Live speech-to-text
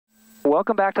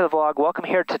Welcome back to the vlog. Welcome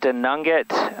here to Denunget.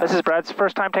 This is Brad's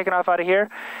first time taking off out of here.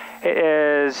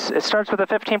 It starts with a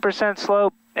 15%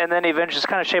 slope, and then eventually it's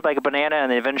kind of shaped like a banana,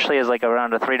 and eventually is like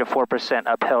around a 3 to 4%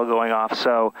 uphill going off.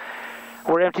 So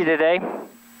we're empty today.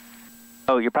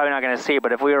 Oh, you're probably not going to see it,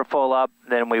 but if we were full up,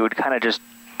 then we would kind of just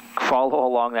follow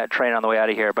along that train on the way out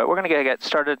of here. But we're going to get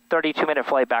started. 32-minute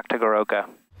flight back to Goroka.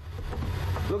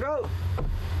 Look out!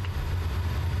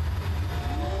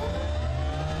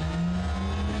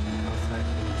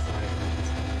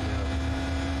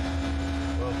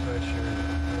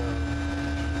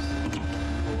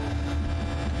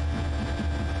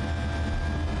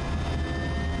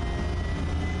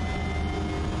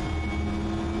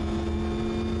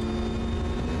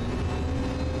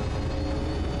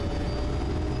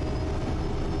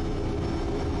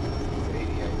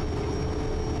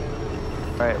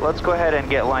 All right, let's go ahead and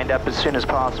get lined up as soon as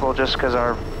possible, just because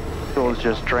our fuel is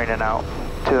just draining out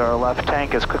to our left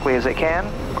tank as quickly as it can.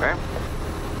 Okay.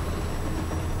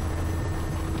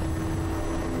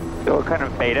 So kind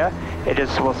of beta, it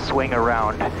just will swing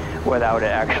around without it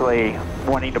actually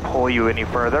wanting to pull you any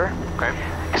further. Okay.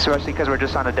 Especially because we're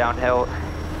just on a downhill,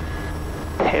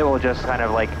 it will just kind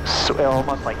of like, it'll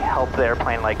almost like help the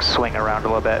airplane like swing around a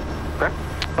little bit. Okay.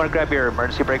 Want to grab your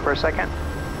emergency brake for a second?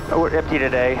 We're empty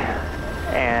today,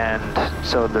 and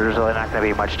so there's really not going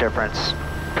to be much difference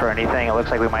for anything. It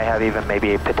looks like we might have even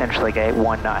maybe potentially a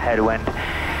 1 knot headwind.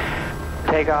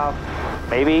 Takeoff,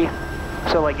 maybe.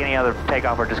 So like any other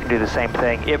takeoff, we're just going to do the same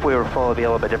thing. If we were full, it'd be a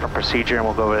little bit different procedure, and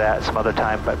we'll go over that some other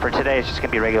time. But for today, it's just going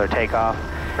to be regular takeoff.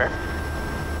 Sure.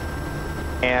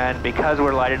 And because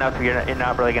we're light enough, you're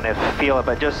not really going to feel it,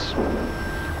 but just,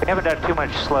 we haven't done too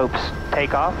much slopes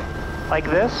takeoff like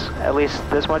this, at least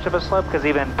this much of a slope, because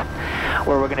even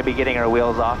where we're going to be getting our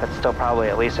wheels off, it's still probably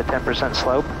at least a 10%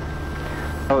 slope.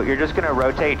 So you're just going to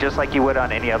rotate just like you would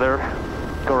on any other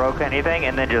Goroka anything,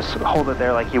 and then just hold it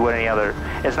there like you would any other.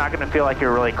 It's not going to feel like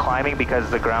you're really climbing because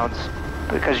the ground's,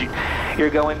 because you're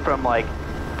going from like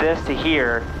this to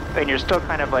here, and you're still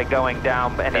kind of like going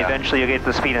down, and eventually you'll get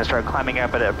the speed and start climbing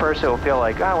up, but at first it will feel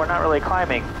like, oh, we're not really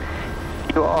climbing.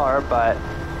 You are, but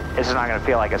it's just not going to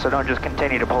feel like it. So don't just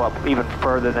continue to pull up even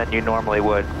further than you normally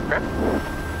would. Okay.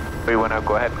 Do we want to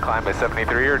go ahead and climb at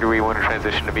 73, or do we want to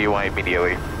transition to BY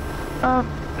immediately?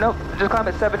 Nope, just climb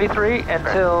at 73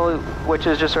 until, which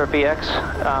is just our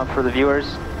BX for the viewers,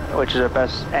 which is our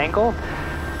best angle.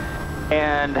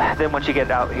 And then once you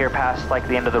get out here past like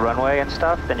the end of the runway and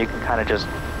stuff, then you can kind of just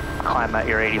climb at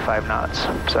your 85 knots.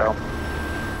 So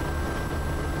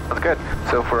that's good.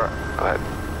 So for, go ahead.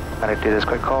 I'm going to do this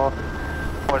quick call.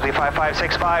 Worsley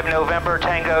 5565, November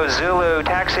Tango Zulu,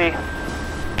 taxi.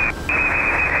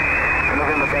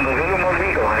 November Tango Zulu,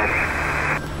 Mosby, go ahead.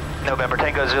 November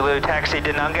Tango Zulu, taxi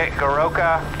Denunget,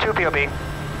 Goroka, 2 POB.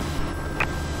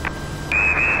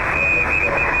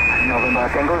 November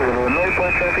Tango Zulu,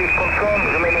 0.5 confirm,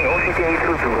 remaining OCTA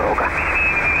through to Goroka.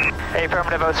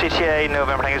 Affirmative OCTA,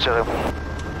 November Tango Zulu.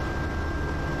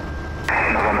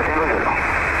 November Tango Zulu.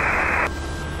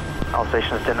 All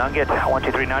stations Denunget,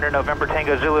 1239er, November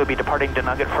Tango Zulu will be departing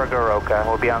Denunget for Goroka.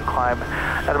 We'll be on climb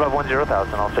at above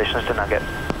 10,000, all stations Denunget.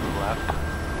 Left.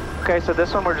 Okay, so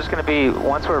this one we're just going to be,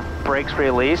 once we're brakes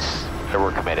release. So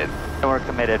we're committed. And we're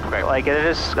committed. Okay. Like it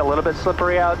is a little bit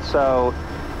slippery out, so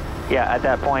yeah, at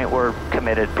that point we're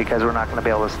committed because we're not going to be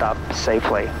able to stop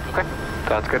safely. Okay,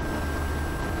 sounds good.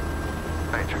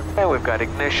 Okay, we've got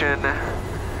ignition,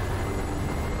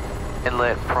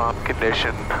 inlet, prompt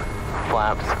condition,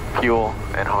 flaps, fuel,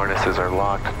 and harnesses are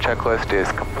locked. Checklist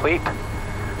is complete.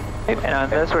 And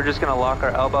on this, we're just going to lock our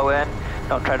elbow in.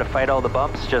 Don't try to fight all the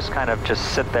bumps, just kind of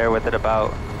just sit there with it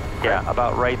about,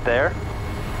 about right there.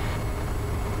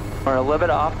 We're a little bit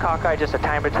off cockeye, just a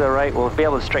tiny bit to the right. We'll be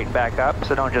able to straighten back up,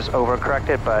 so don't just overcorrect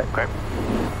it, but okay.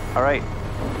 All right.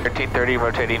 1330,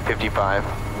 rotating 55.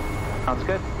 Sounds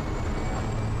good.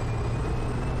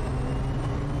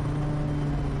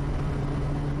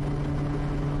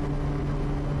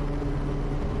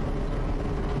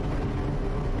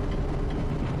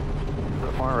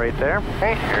 More right there.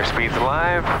 Okay, airspeed's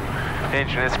alive.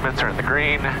 Engine instruments are in the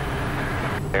green.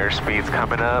 Airspeed's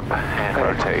coming up, and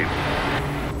rotate.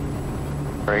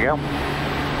 There we go.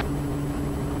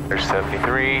 There's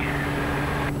 73.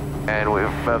 And we've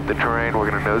above the terrain, we're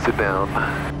gonna nose it down.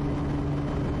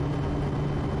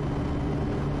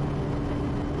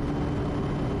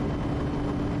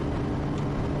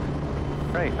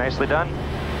 Great, nicely done.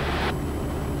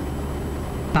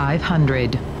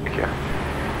 500. Thank you.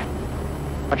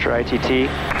 What's your ITT?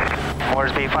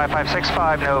 Moresby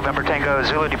 5565, November Tango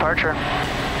Zulu departure.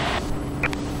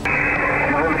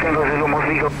 November Tango Zulu,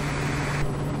 Mosby, go.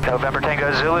 November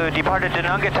Tango Zulu, departed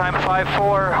Denunga, time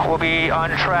 5-4. We'll be on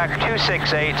track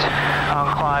 268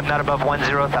 on climb, not above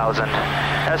 10,000.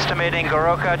 Estimating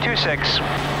Goroka 26.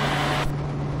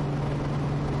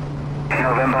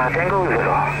 November Tango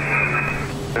Zulu.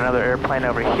 Another airplane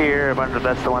over here. I wonder if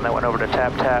that's the one that went over to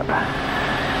Tap Tap.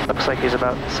 Looks like he's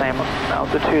about the same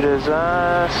altitude as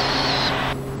us.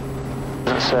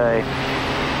 Doesn't say.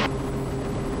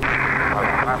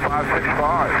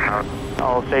 565.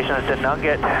 All stations at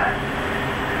Nugget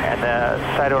and the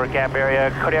Sidor Gap area.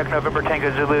 Kodiak November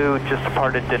Tango Zulu just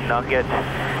departed Nugget,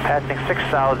 passing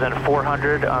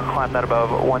 6,400 on climb not above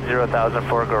 10,000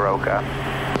 for Goroka.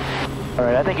 All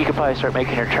right, I think you could probably start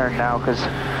making your turn now because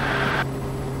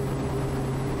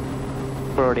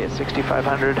we're already at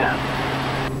 6,500.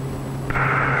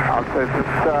 I'll say since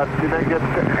Nugget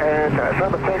and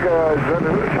November Tango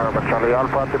Zulu, Charlie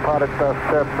Alpha departed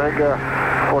Mega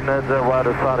for Nenza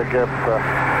Wider Sonic Gap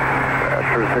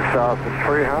through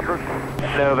 6,300.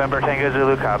 November Tango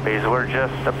Zulu copies. We're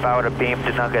just about a beam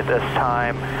to Nugget this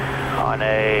time on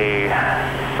a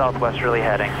southwesterly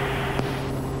heading.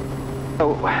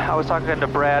 So I was talking to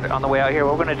Brad on the way out here.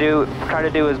 What we're going to try to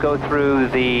do is go through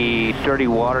the dirty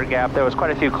water gap. There was quite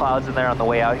a few clouds in there on the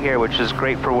way out here, which is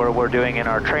great for what we're doing in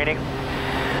our training.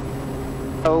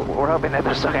 So we're hoping that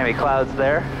there's still going to be clouds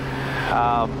there.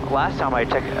 Last time I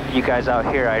took you guys out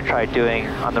here, I tried doing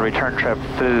on the return trip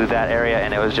through that area,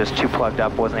 and it was just too plugged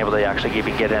up. Wasn't able to actually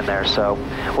even get in there. So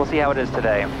we'll see how it is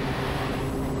today.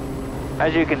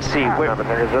 As you can see, November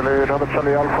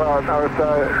Charlie Alpha, now it's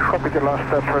copy the last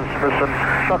transmission,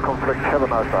 no conflict, have a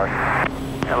nice day.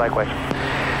 yeah, likewise.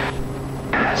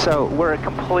 So we're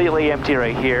completely empty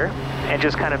right here, and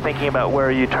just kind of thinking about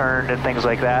where you turned and things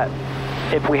like that.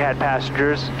 If we had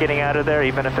passengers getting out of there,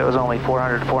 even if it was only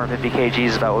 400 to 450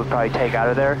 kgs, that would probably take out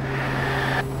of there.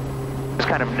 Just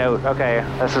kind of note, okay,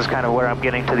 this is kind of where I'm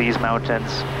getting to these mountains,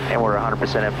 and we're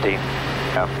 100% empty.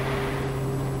 Yeah.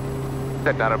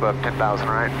 That's not above 10,000,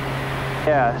 right?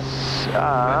 Yes.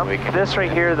 This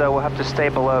right here, though, we'll have to stay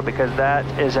below because that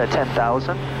is at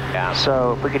 10,000. Yeah.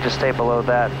 So if we could just stay below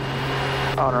that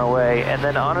on our way. And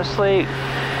then honestly,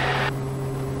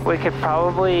 we could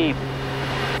probably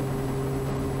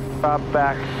drop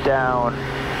back down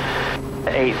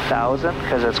to 8,000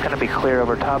 because it's going to be clear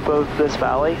over top of this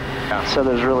valley. Yeah. So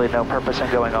there's really no purpose in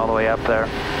going all the way up there.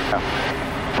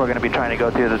 Yeah. If we're going to be trying to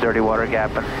go through the dirty water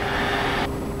gap and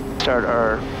start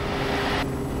our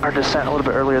descent a little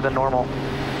bit earlier than normal.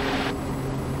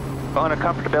 On a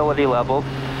comfortability level,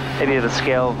 maybe at a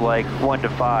scale of like 1 to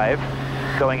 5,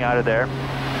 going out of there,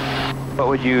 what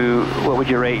would you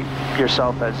rate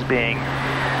yourself as being,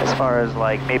 as far as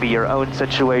like maybe your own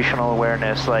situational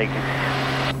awareness? Like,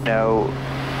 you know,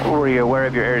 were you aware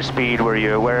of your airspeed? Were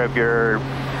you aware of your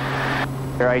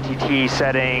ITT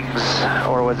settings,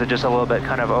 or was it just a little bit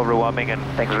kind of overwhelming and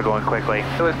things were going quickly?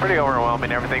 It was pretty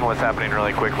overwhelming. Everything was happening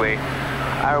really quickly.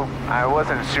 I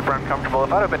wasn't super uncomfortable.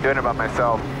 If I'd have been doing it by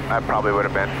myself, I probably would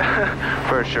have been,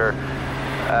 for sure.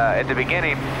 At the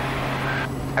beginning,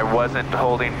 I wasn't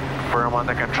holding firm on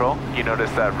the control. You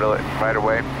noticed that really right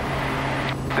away.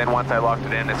 Then once I locked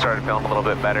it in, it started feeling a little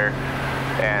bit better,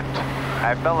 and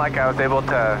I felt like I was able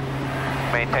to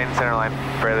maintain center line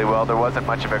fairly well. There wasn't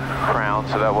much of a crown,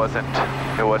 so it wasn't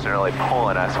really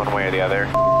pulling us one way or the other.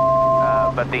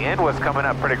 But the end was coming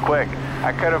up pretty quick.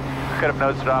 I could have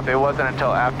nosed it off. It wasn't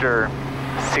until after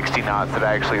 60 knots that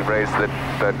I actually raised the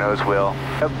nose wheel.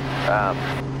 So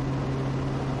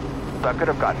I could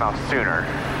have gotten off sooner,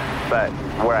 but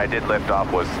where I did lift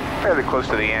off was fairly close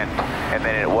to the end, and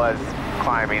then it was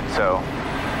climbing, so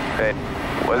it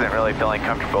wasn't really feeling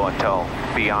comfortable until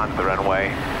beyond the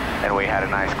runway, and we had a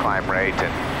nice climb rate,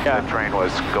 and the train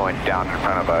was going down in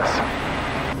front of us.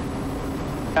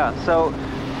 Yeah, so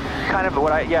kind of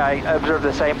what I observed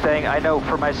the same thing. I know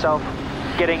for myself,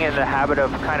 getting in the habit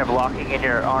of kind of locking in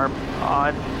your arm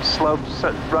on slopes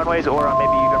runways, or on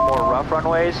maybe even more rough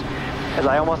runways, is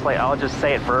I almost like, I'll just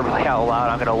say it verbally out loud.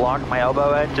 I'm going to lock my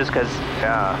elbow in, just because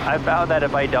I found that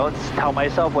if I don't tell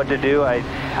myself what to do, I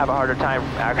have a harder time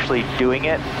actually doing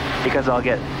it, because I'll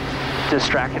get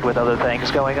distracted with other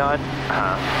things going on.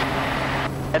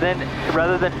 And then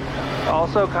rather than,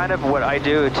 also kind of what I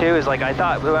do too is like, I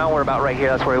thought, well, we're about right here,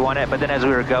 that's where we want it, but then as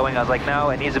we were going, I was like, no,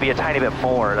 it needs to be a tiny bit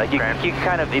more. Like you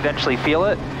kind of eventually feel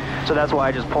it, so that's why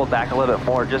I just pulled back a little bit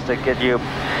more, just to get you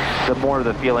more of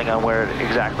the feeling on where it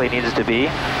exactly needs to be.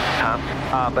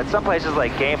 But some places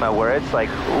like Gama, where it's like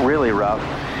really rough,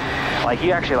 like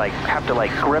you actually like have to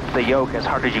like grip the yoke as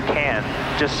hard as you can,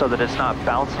 just so that it's not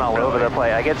bouncing all over the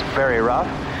place. Like it's very rough.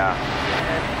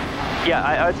 Yeah,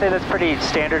 I would say that's pretty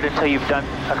standard until you've done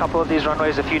a couple of these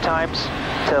runways a few times,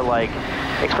 to like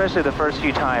especially the first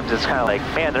few times, it's kind of like,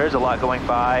 man, there is a lot going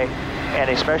by. And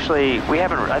especially,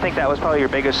 I think that was probably your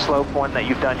biggest slope one that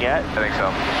you've done yet. I think so.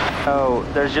 So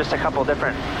there's just a couple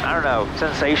different, I don't know,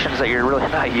 sensations that you're really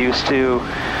not used to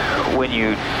when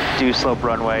you do slope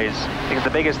runways. Because the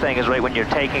biggest thing is right when you're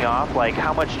taking off, like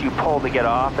how much do you pull to get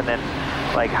off, and then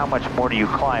like how much more do you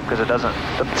climb, because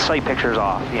the sight picture's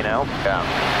off, you know?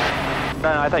 Yeah.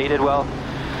 No, I thought you did well.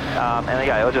 And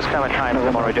yeah, it'll just come in time.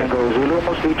 November Tango Zulu,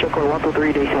 must be check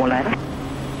 123 decimal 9.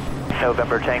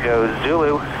 November Tango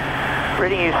Zulu.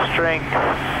 Reading you strength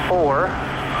 4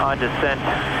 on descent,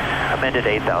 amended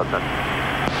 8,000.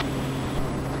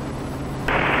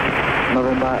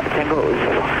 November Tango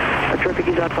Zulu. Traffic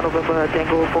is out for November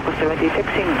Tango, focus 70,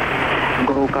 taxiing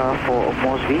Goroka for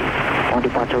Mosby. On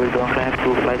departure will go on climb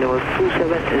to flight level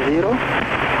 270.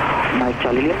 Mike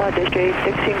Charlie Lima, dash 8,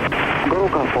 taxiing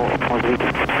Goroka for Mosby.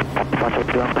 Departure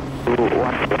will go on climb to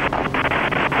 175.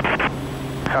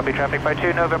 Copy traffic by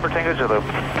 2, November Tango Zulu. I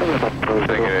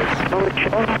think it is.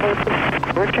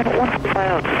 Virgin 1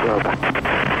 miles to Goroka.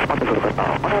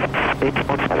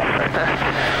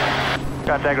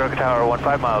 Contact Goroka Tower,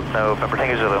 15 miles, November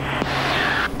Tango Zulu.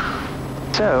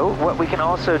 So, what we can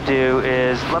also do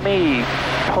is, let me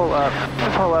pull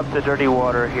up the dirty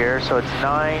water here. So it's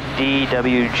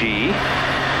 9DWG.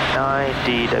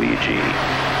 9DWG.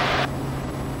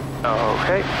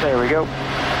 Okay, there we go.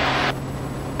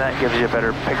 That gives you a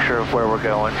better picture of where we're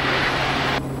going.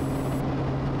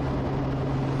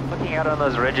 Looking out on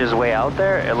those ridges way out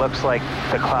there, it looks like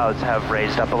the clouds have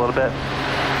raised up a little bit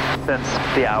since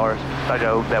the hour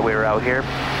ago that we were out here.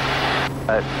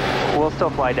 But we'll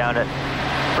still fly down it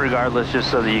regardless,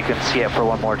 just so that you can see it for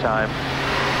one more time.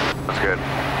 That's good.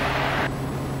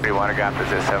 Dirty water gap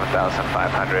is at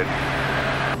 7,500.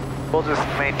 We'll just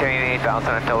maintain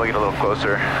 8,000 until we get a little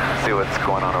closer, see what's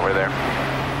going on over there.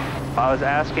 I was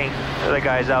asking the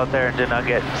guys out there and did not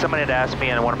get, someone had asked me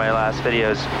in one of my last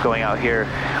videos going out here,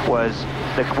 was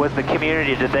the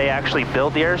community, did they actually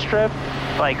build the airstrip?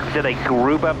 Like, did they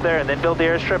group up there and then build the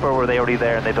airstrip, or were they already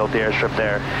there and they built the airstrip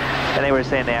there? And they were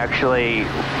saying they actually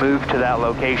moved to that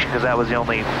location because that was the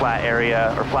only flat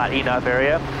area, or flat enough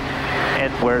area,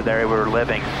 and where they were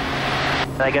living.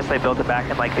 And I guess they built it back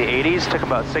in like the 80s, took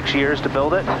about 6 years to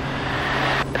build it.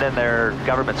 And then their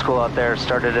government school out there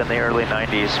started in the early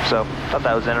 90s, so I thought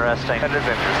that was interesting. That is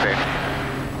interesting.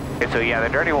 Okay, so yeah, the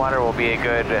dirty water will be a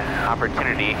good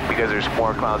opportunity because there's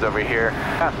more clouds over here.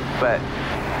 But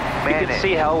man, you can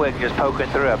see Hellwig just poking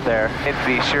through up there. It'd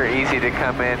be sure easy to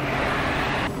come in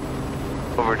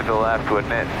over to the left,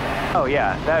 wouldn't it? Oh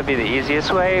yeah, that would be the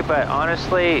easiest way, but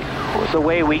honestly, the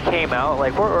way we came out,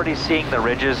 like we're already seeing the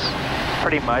ridges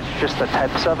pretty much, just the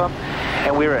tips of them,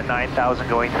 and we were at 9,000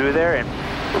 going through there, and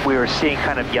we were seeing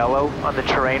kind of yellow on the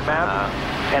terrain map,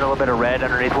 and a little bit of red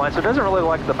underneath one, so it doesn't really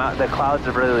look like the clouds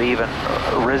have really even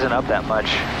risen up that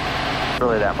much,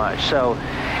 really that much. So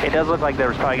it does look like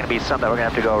there's probably going to be some that we're going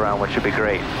to have to go around, which would be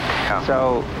great. Yeah.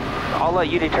 So I'll let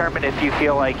you determine if you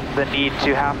feel like the need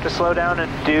to have to slow down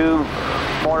and do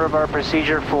more of our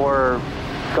procedure for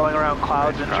going around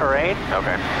clouds and terrain.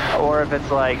 Okay. Or if it's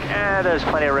like, there's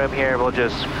plenty of room here, we'll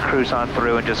just cruise on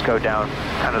through and just go down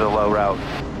kind of the low route.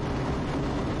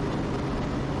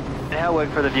 And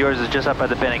Hellwig, for the viewers, is just up by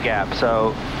the Bennett Gap,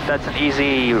 so that's an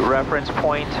easy reference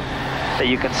point that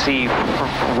you can see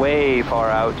from way far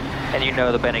out, and you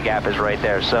know the Bennett Gap is right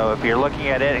there. So if you're looking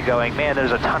at it and going, man,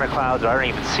 there's a ton of clouds, or I don't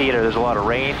even see it, or there's a lot of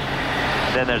rain,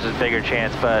 then there's a bigger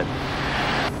chance, but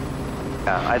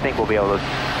I think we'll be able to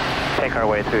take our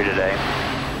way through today.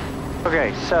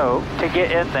 Okay, so to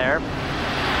get in there,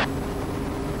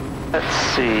 let's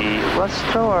see, let's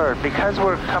throw our, because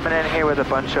we're coming in here with a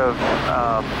bunch of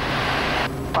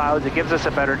clouds, it gives us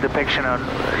a better depiction on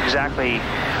exactly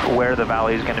where the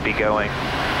valley is going to be going.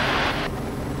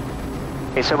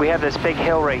 Okay, so we have this big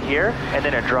hill right here, and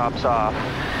then it drops off.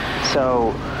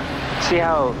 So see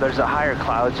how there's a higher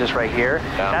clouds just right here?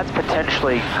 Yeah. That's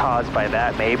potentially caused by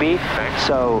that, maybe. Okay.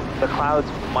 So the clouds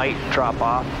might drop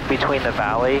off between the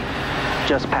valley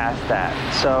just past that.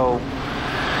 So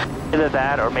either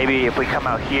that, or maybe if we come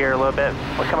out here a little bit,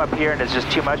 we come up here and it's just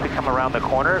too much, we come around the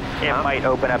corner, it might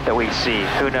open up that we see.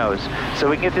 Who knows? So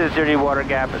we can get to the dirty water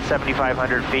gap at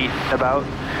 7,500 feet about.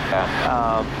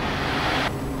 Yeah.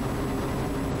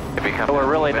 But we're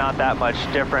really not that much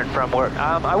different from where,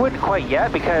 I wouldn't quite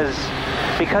yet, because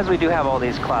we do have all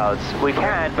these clouds. We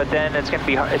can, but then it's going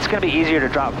to be easier to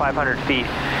drop 500 feet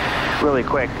really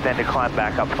quick than to climb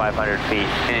back up 500 feet.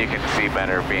 And you can see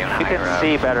better being higher up. You can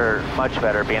see better, much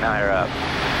better being higher up.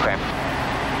 Okay.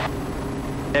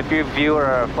 If you view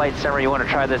or a flight simmer, you want to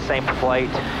try the same flight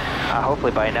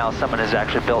hopefully by now someone has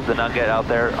actually built the nugget out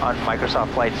there on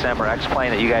Microsoft Flight Sim or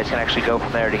X-Plane that you guys can actually go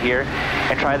from there to here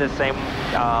and try the same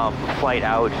flight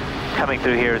out coming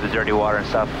through here, the dirty water and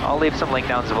stuff. I'll leave some link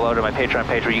down below to my Patreon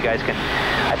page where you guys can,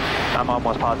 I'm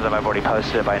almost positive I've already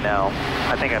posted it by now.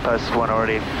 I think I posted one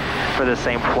already for the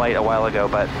same flight a while ago,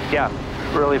 but yeah,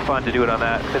 really fun to do it on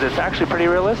that because it's actually pretty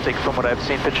realistic from what I've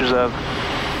seen pictures of.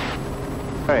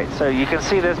 Alright, so you can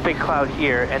see this big cloud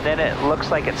here, and then it looks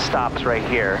like it stops right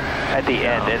here at the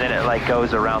end, and then it like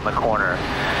goes around the corner.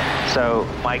 So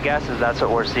my guess is that's what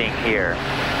we're seeing here.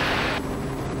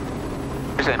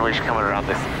 You're saying we should come around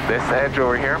this edge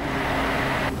over here?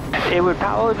 It would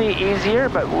probably be easier,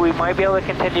 but we might be able to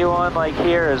continue on like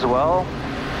here as well.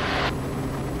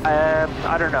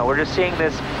 I don't know, we're just seeing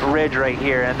this ridge right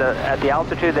here, and at the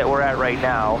altitude that we're at right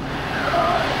now,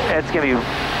 it's going to be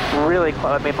really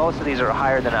close. I mean, most of these are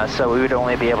higher than us, so we would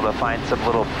only be able to find some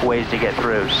little ways to get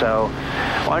through. So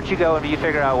why don't you go and you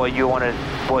figure out what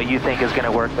you think is going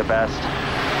to work the best.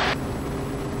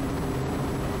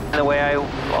 And the way I a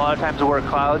lot of times work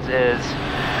clouds is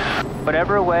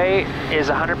whatever way is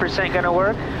 100% going to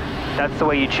work, that's the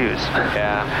way you choose.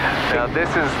 Yeah. Now this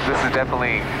is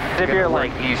definitely if you're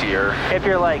like easier. If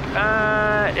you're like,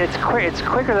 it's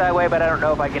quicker that way, but I don't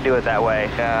know if I can do it that way.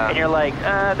 Yeah. And you're like,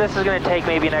 this is going to take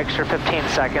maybe an extra 15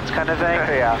 seconds kind of thing.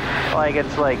 Yeah. Like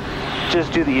it's like,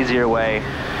 just do the easier way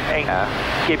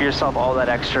and give yourself all that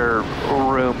extra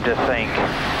room to think.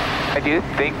 I do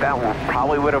think that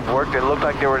probably would have worked. It looked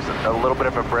like there was a little bit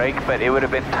of a break, but it would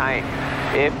have been tight.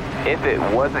 If it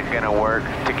wasn't going to work,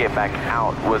 to get back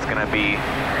out was going to be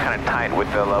kind of tight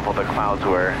with the level the clouds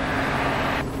were.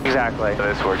 Exactly. So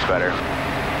this works better.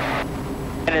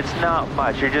 And it's not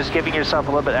much. You're just giving yourself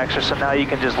a little bit extra, so now you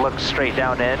can just look straight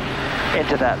down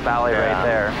into that valley right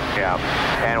there. Yeah.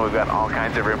 And we've got all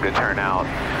kinds of room to turn out.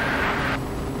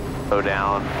 Slow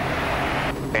down.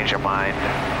 Change your mind.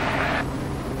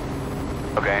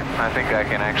 Okay, I think I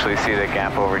can actually see the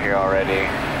gap over here already.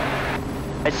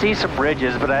 I see some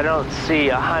ridges, but I don't see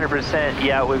 100%,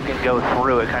 yeah, we can go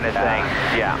through it kind of thing.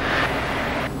 Yeah.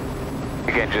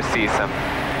 You can just see some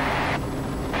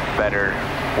better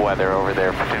weather over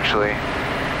there potentially.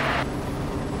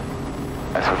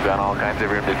 So we've got all kinds of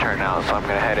room to turn out, so I'm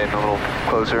going to head in a little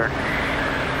closer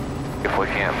if we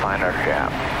can't find our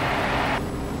gap.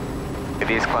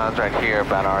 These clouds right here are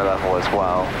about our level as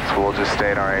well, so we'll just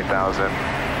stay at our 8,000.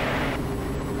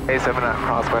 A7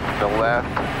 crosswind to the left.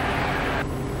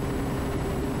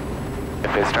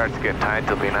 If it starts to get tight,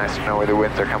 it'll be nice to know where the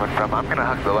winds are coming from. I'm going to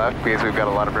hug the left because we've got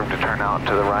a lot of room to turn out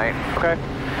to the right. Okay.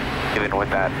 Even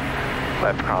with that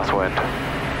left crosswind.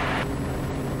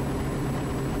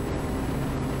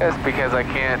 Just because I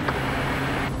can't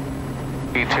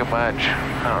be too much.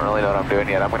 I don't really know what I'm doing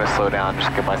yet. I'm going to slow down,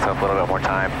 just give myself a little bit more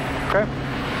time. Okay.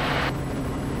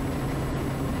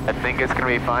 I think it's going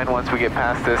to be fine once we get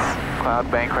past this cloud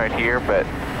bank right here, but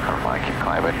I don't know, I keep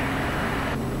climbing.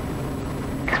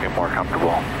 Makes me more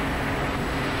comfortable.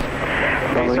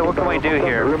 Okay, so what can we do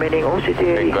here? Remaining OCTA.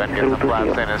 Okay, go ahead and get some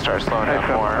flaps in and start slowing down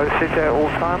more. OCTA all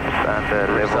times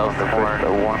and level on the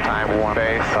more time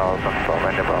base.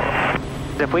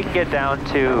 If we can get down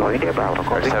to or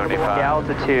 75. the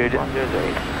altitude,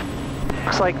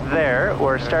 looks like there,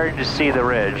 we're starting to see the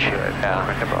ridge. Yeah.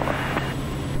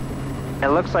 It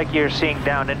looks like you're seeing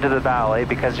down into the valley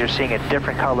because you're seeing a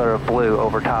different color of blue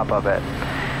over top of it.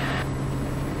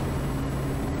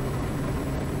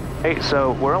 Okay,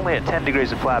 so we're only at 10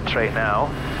 degrees of flaps right now.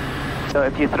 So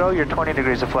if you throw your 20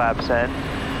 degrees of flaps in,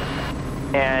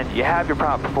 and you have your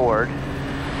prop forward,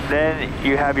 then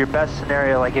you have your best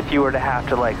scenario, like if you were to have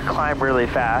to like climb really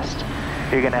fast,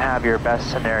 you're gonna have your best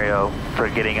scenario for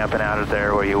getting up and out of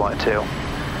there where you want to.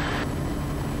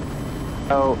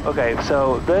 Oh, okay,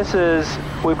 so this is,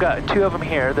 we've got two of them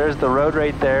here. There's the road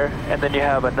right there, and then you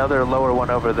have another lower one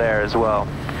over there as well.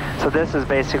 So this is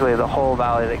basically the whole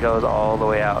valley that goes all the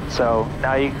way out. So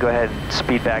now you can go ahead and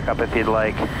speed back up if you'd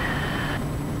like.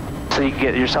 So you can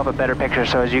get yourself a better picture.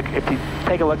 So if you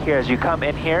take a look here, as you come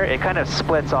in here, it kind of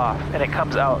splits off and it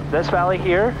comes out this valley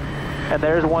here, and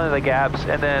there's one of the gaps,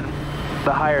 and then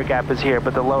the higher gap is here,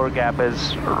 but the lower gap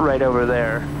is right over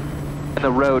there. And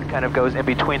the road kind of goes in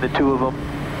between the two of them.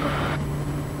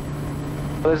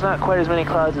 Well, there's not quite as many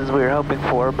clouds as we were hoping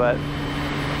for, but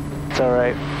it's all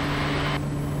right.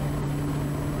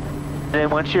 And then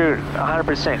once you're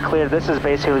 100% clear, this is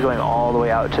basically going all the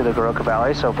way out to the Goroka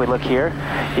Valley. So if we look here,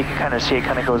 you can kind of see it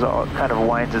kind of goes, kind of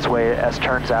winds its way as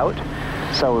turns out.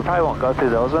 So we probably won't go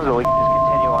through those ones, but we can just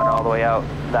continue on all the way out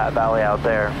that valley out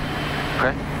there.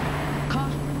 Okay.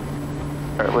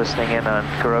 Start listening in on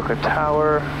Goroka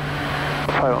Tower.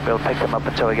 Probably won't be able to pick them up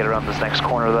until we get around this next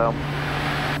corner though.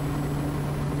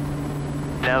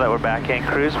 Now that we're back in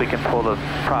cruise, we can pull the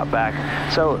prop back.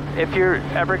 So if you're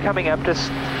ever coming up to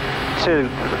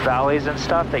valleys and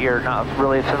stuff that you're not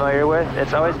really familiar with,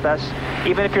 it's always best,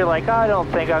 even if you're like, oh, I don't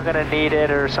think I'm gonna need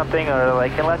it or something, or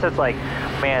like, unless it's like,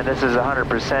 man, this is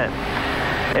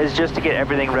 100%, is just to get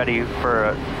everything ready for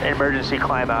an emergency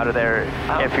climb out of there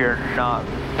if you're not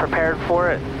prepared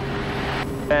for it.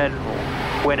 And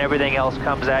when everything else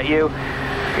comes at you,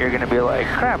 you're gonna be like,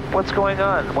 crap, what's going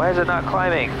on? Why is it not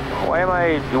climbing? Why am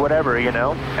I, whatever, you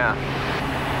know? Yeah.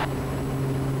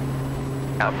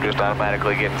 I'm just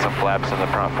automatically getting some flaps in the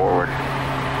front forward.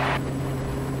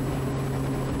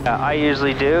 I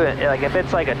usually do, like if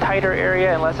it's like a tighter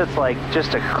area, unless it's like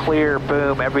just a clear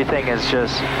boom, everything is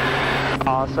just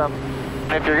awesome.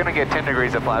 If you're gonna get 10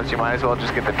 degrees of flaps, you might as well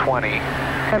just get the 20.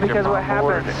 Yeah, because what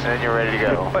happens, and then you're ready to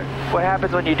go. What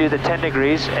happens when you do the 10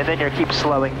 degrees and then you keep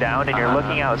slowing down and you're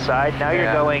looking outside, now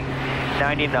you're going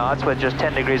 90 knots with just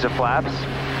 10 degrees of flaps,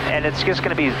 and it's just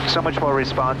going to be so much more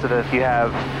responsive if you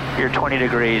have your 20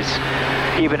 degrees,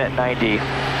 even at 90.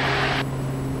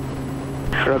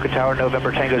 Kuroka Tower,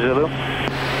 November Tango Zulu.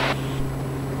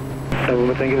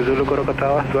 November Tango Zulu, Kuroka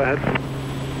Tower, go ahead.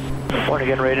 Morning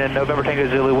again, rated November Tango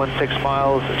Zulu, 16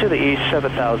 miles to the east,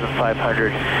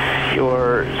 7,500.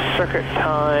 Your circuit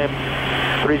time,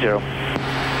 30.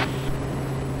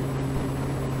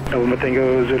 November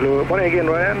Tango Zulu, morning again,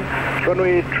 Ryan.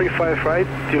 Runway 35 right,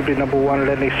 you'll be number 1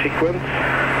 landing sequence.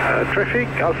 Traffic,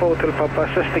 Alpha Hotel Papa,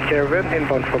 Cessna Caravan,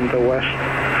 inbound from the west,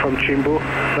 from Chimbu,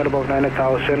 not above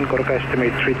 90,000, Kuroka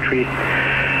estimate 33.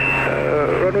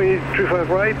 Runway 35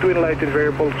 right, wind light and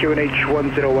variable, QNH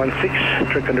 1016,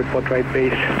 track and report right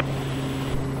base.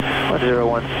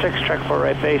 1016, track 4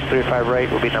 right base, 35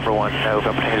 right will be number 1,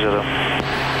 November Tango Zulu.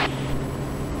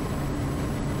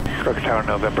 Kuroka Tower,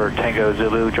 November Tango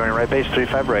Zulu, joining right base,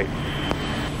 35 right.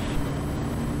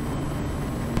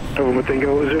 November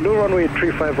Tango Zulu, runway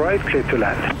 35 right, clear to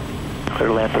land. Clear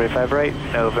to land, 35 right,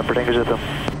 November Tango Zulu.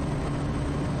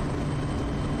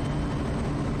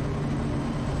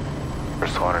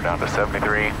 First water down to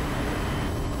 73, and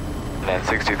then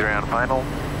 63 on final.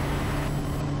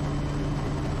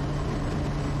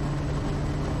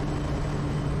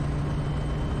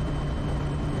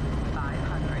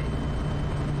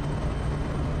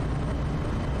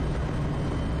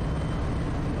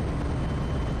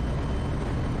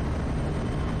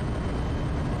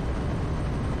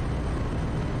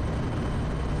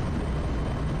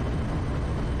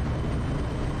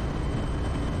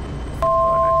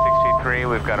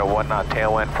 We've got a 1 knot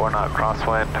tailwind, 4 knot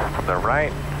crosswind from the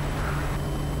right.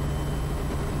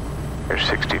 Here's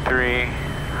 63,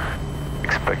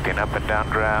 expecting up and down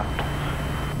draft.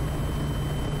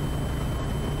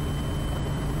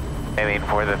 Aiming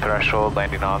for the threshold,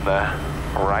 landing on the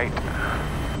right.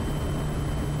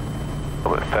 A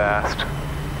little bit fast.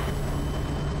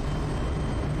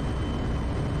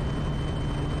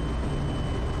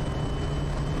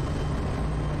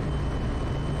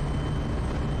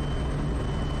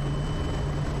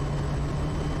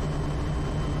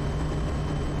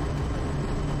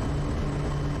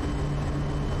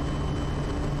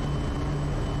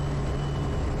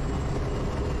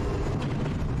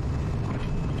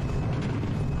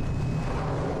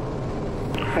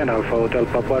 And Alpha Hotel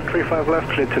Papa, 35 left,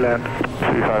 clear to land.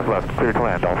 35 left, clear to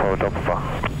land, Alpha Hotel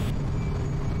Papa.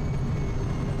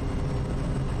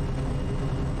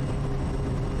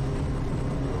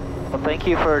 Well, thank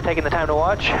you for taking the time to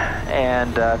watch,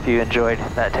 and if you enjoyed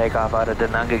that takeoff out of Da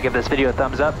Nang, give this video a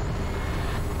thumbs up.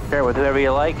 Share it with whoever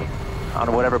you like,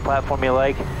 on whatever platform you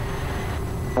like.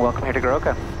 Welcome here to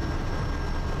Kuroka.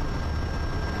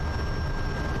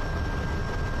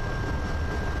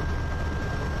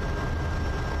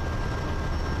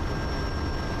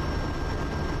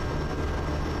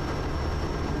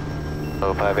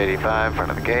 Oh, 585,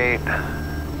 front of the gate.